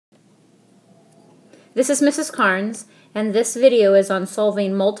This is Mrs. Carnes, and this video is on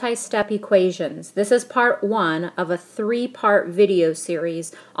solving multi-step equations. This is part 1 of a 3-part video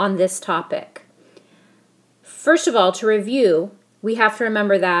series on this topic. First of all, to review, we have to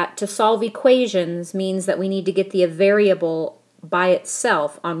remember that to solve equations means that we need to get the variable by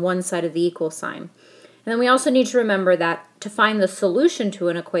itself on one side of the equal sign. And then we also need to remember that to find the solution to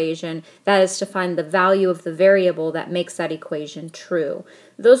an equation, that is to find the value of the variable that makes that equation true.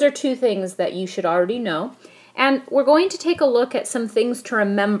 Those are two things that you should already know. And we're going to take a look at some things to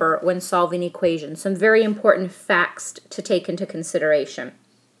remember when solving equations, some very important facts to take into consideration.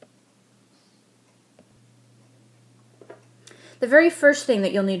 The very first thing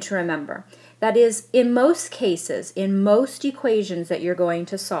that you'll need to remember, that is, in most cases, in most equations that you're going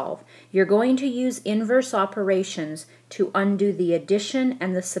to solve, you're going to use inverse operations to undo the addition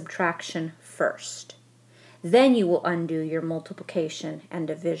and the subtraction first. Then you will undo your multiplication and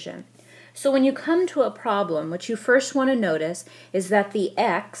division. So when you come to a problem, what you first want to notice is that the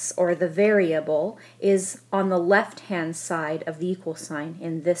x, or the variable, is on the left-hand side of the equal sign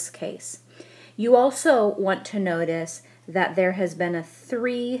in this case. You also want to notice that there has been a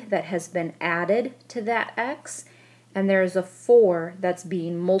 3 that has been added to that x, and there's a 4 that's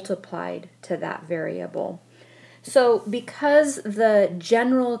being multiplied to that variable. So because the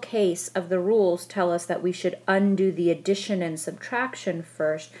general case of the rules tell us that we should undo the addition and subtraction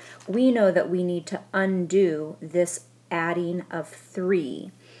first, we know that we need to undo this adding of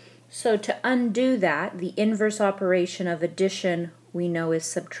 3. So to undo that, the inverse operation of addition we know is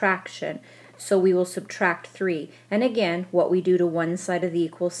subtraction. So we will subtract 3. And again, what we do to one side of the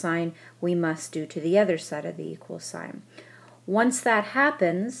equal sign, we must do to the other side of the equal sign. Once that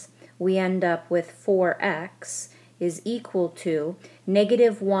happens, we end up with 4x is equal to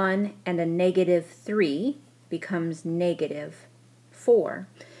 -1 and a -3 becomes -4.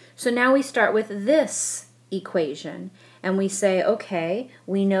 So now we start with this equation, and we say, okay,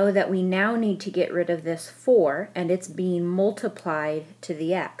 we know that we now need to get rid of this 4, and it's being multiplied to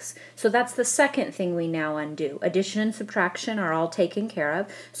the x. So that's the second thing we now undo. Addition and subtraction are all taken care of,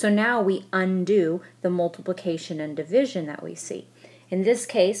 so now we undo the multiplication and division that we see. In this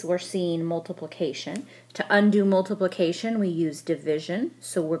case, we're seeing multiplication. To undo multiplication, we use division,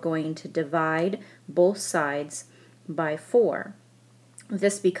 so we're going to divide both sides by 4.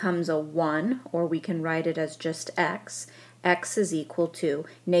 This becomes a 1, or we can write it as just x. X is equal to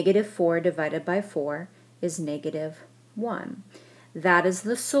 -4 divided by 4 is -1. That is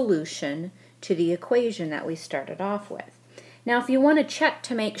the solution to the equation that we started off with. Now, if you want to check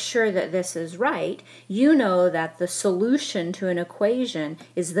to make sure that this is right, you know that the solution to an equation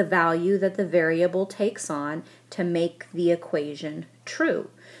is the value that the variable takes on to make the equation true.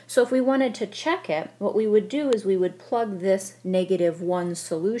 So if we wanted to check it, what we would do is we would plug this -1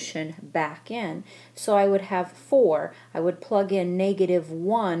 solution back in. So I would have 4. I would plug in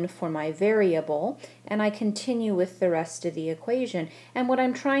 -1 for my variable, and I continue with the rest of the equation. And what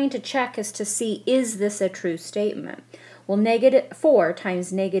I'm trying to check is to see, is this a true statement? Well, -4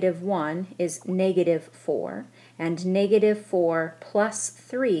 times -1 is -4, and -4 plus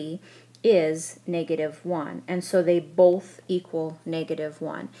 3 is -1, and so they both equal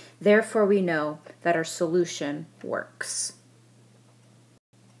 -1. Therefore, we know that our solution works.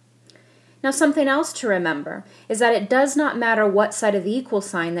 Now, something else to remember is that it does not matter what side of the equal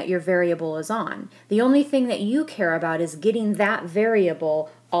sign that your variable is on. The only thing that you care about is getting that variable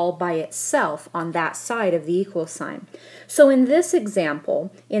all by itself on that side of the equal sign. So in this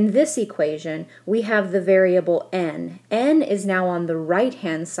example, in this equation, we have the variable n. N is now on the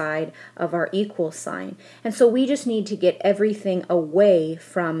right-hand side of our equal sign. And so we just need to get everything away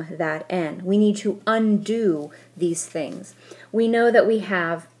from that n. We need to undo these things. We know that we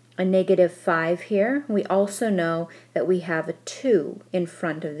have a -5 here. We also know that we have a 2 in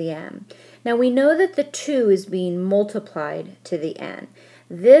front of the n. Now we know that the 2 is being multiplied to the n.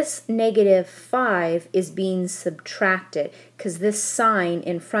 This -5 is being subtracted because this sign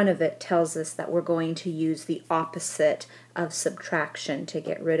in front of it tells us that we're going to use the opposite of subtraction to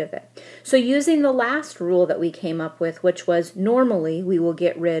get rid of it. So using the last rule that we came up with, which was normally we will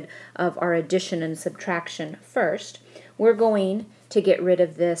get rid of our addition and subtraction first, we're going to get rid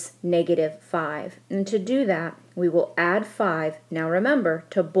of this -5. And to do that, we will add 5, now remember,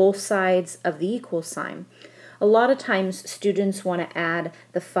 to both sides of the equal sign. A lot of times students want to add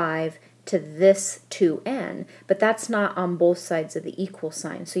the 5 to this 2n, but that's not on both sides of the equal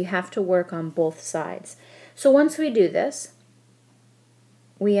sign, so you have to work on both sides. So once we do this,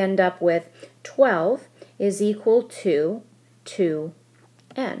 we end up with 12 is equal to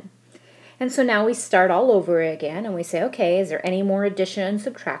 2n. And so now we start all over again and we say, okay, is there any more addition and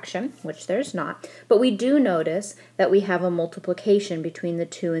subtraction? Which there's not. But we do notice that we have a multiplication between the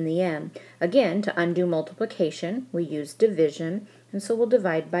 2 and the m. Again, to undo multiplication, we use division. And so we'll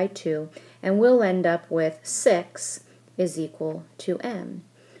divide by 2. And we'll end up with 6 is equal to m.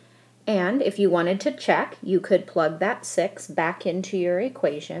 And if you wanted to check, you could plug that 6 back into your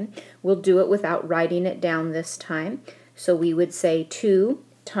equation. We'll do it without writing it down this time. So we would say 2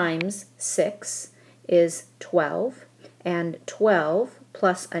 times 6 is 12, and 12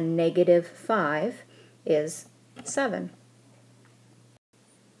 plus a negative 5 is 7.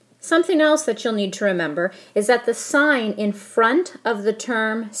 Something else that you'll need to remember is that the sign in front of the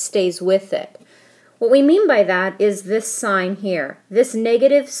term stays with it. What we mean by that is this sign here. This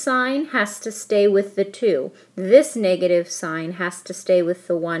negative sign has to stay with the 2. This negative sign has to stay with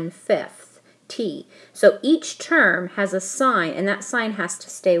the 1/5. T. So each term has a sign, and that sign has to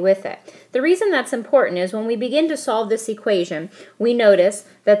stay with it. The reason that's important is when we begin to solve this equation, we notice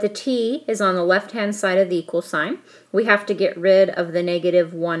that the t is on the left-hand side of the equal sign. We have to get rid of the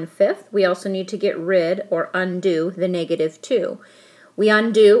negative 1/5. We also need to get rid or undo the negative 2. We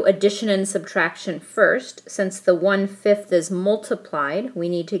undo addition and subtraction first. Since the 1/5 is multiplied, we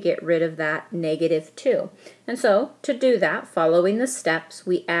need to get rid of that negative 2. And so, to do that, following the steps,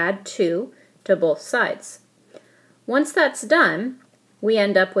 we add 2 to both sides. Once that's done, we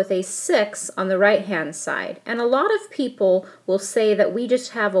end up with a 6 on the right-hand side. And a lot of people will say that we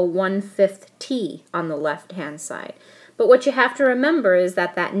just have a 1/5 t on the left-hand side. But what you have to remember is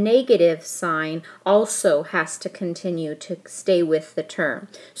that that negative sign also has to continue to stay with the term.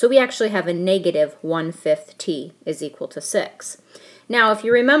 So we actually have a negative 1/5 t is equal to 6. Now, if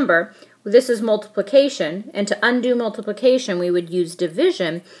you remember, this is multiplication, and to undo multiplication we would use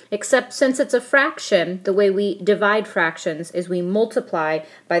division, except since it's a fraction, the way we divide fractions is we multiply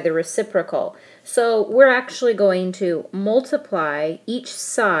by the reciprocal. So we're actually going to multiply each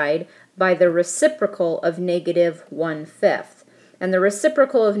side by the reciprocal of negative 1/5. And the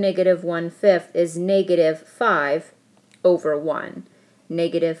reciprocal of negative 1/5 is negative 5 over 1.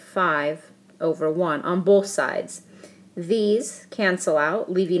 Negative 5 over 1 on both sides. These cancel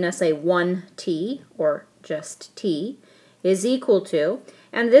out, leaving us a 1t, or just t, is equal to,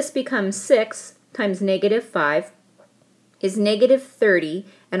 and this becomes 6 times negative 5 is negative 30,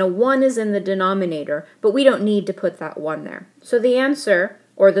 and a 1 is in the denominator, but we don't need to put that 1 there. So the answer,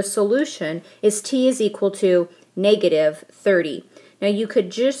 or the solution, is t is equal to negative 30. Now you could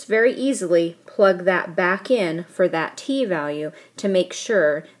just very easily plug that back in for that t value to make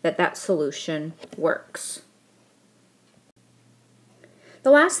sure that that solution works. The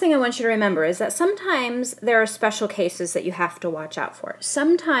last thing I want you to remember is that sometimes there are special cases that you have to watch out for.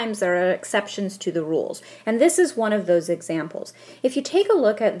 Sometimes there are exceptions to the rules, and this is one of those examples. If you take a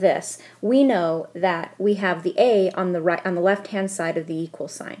look at this, we know that we have the a on the right, on the left-hand side of the equal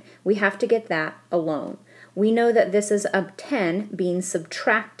sign. We have to get that alone. We know that this is a 10 being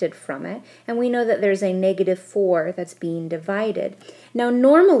subtracted from it, and we know that there's a negative 4 that's being divided. Now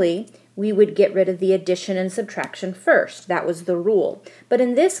normally, we would get rid of the addition and subtraction first. That was the rule. But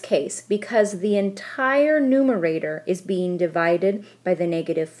in this case, because the entire numerator is being divided by the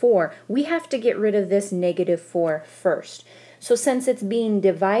negative 4, we have to get rid of this negative 4 first. So since it's being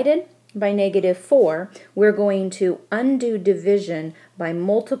divided by negative 4, we're going to undo division by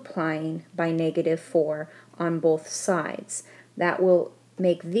multiplying by negative 4 on both sides. That will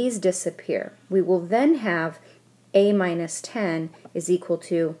make these disappear. We will then have a minus 10 is equal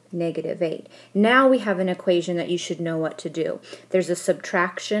to negative 8. Now we have an equation that you should know what to do. There's a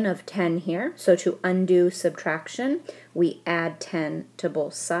subtraction of 10 here, so to undo subtraction, we add 10 to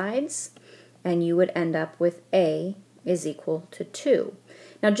both sides, and you would end up with a is equal to 2.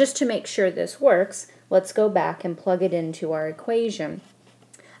 Now just to make sure this works, let's go back and plug it into our equation.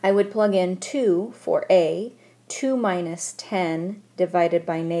 I would plug in 2 for a, 2 minus 10 divided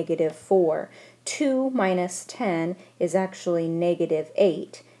by negative 4. 2 minus 10 is actually negative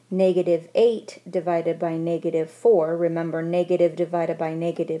 8. Negative 8 divided by negative 4, remember negative divided by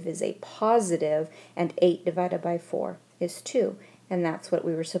negative is a positive, and 8 divided by 4 is 2. And that's what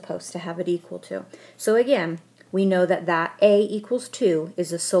we were supposed to have it equal to. So again, we know that that a equals 2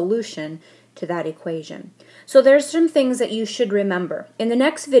 is a solution to that equation. So there's some things that you should remember. In the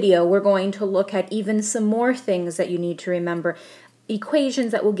next video, we're going to look at even some more things that you need to remember,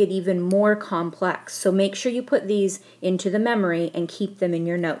 equations that will get even more complex. So make sure you put these into the memory and keep them in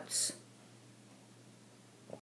your notes.